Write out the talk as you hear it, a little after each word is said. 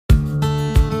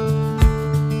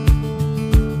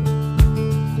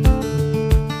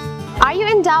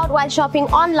out while shopping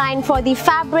online for the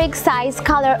fabric, size,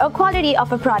 color or quality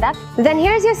of a product? Then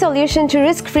here's your solution to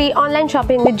risk-free online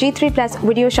shopping with G3 Plus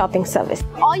video shopping service.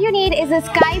 All you need is a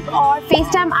Skype or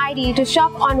FaceTime ID to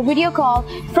shop on video call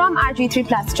from our G3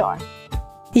 Plus store.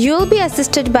 You'll be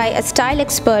assisted by a style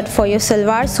expert for your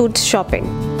salwar suits shopping.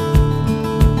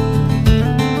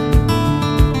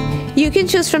 You can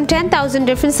choose from 10,000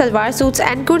 different salwar suits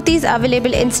and kurtis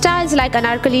available in styles like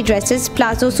Anarkali dresses,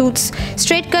 Palazzo Suits,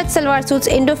 straight-cut salwar suits,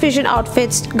 Indo-fusion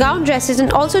outfits, gown dresses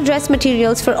and also dress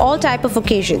materials for all type of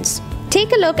occasions.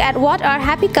 Take a look at what our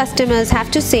happy customers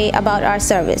have to say about our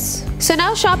service. So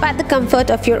now shop at the comfort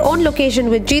of your own location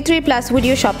with G3 Plus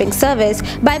video shopping service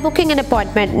by booking an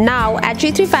appointment now at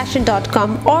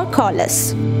g3fashion.com or call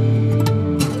us.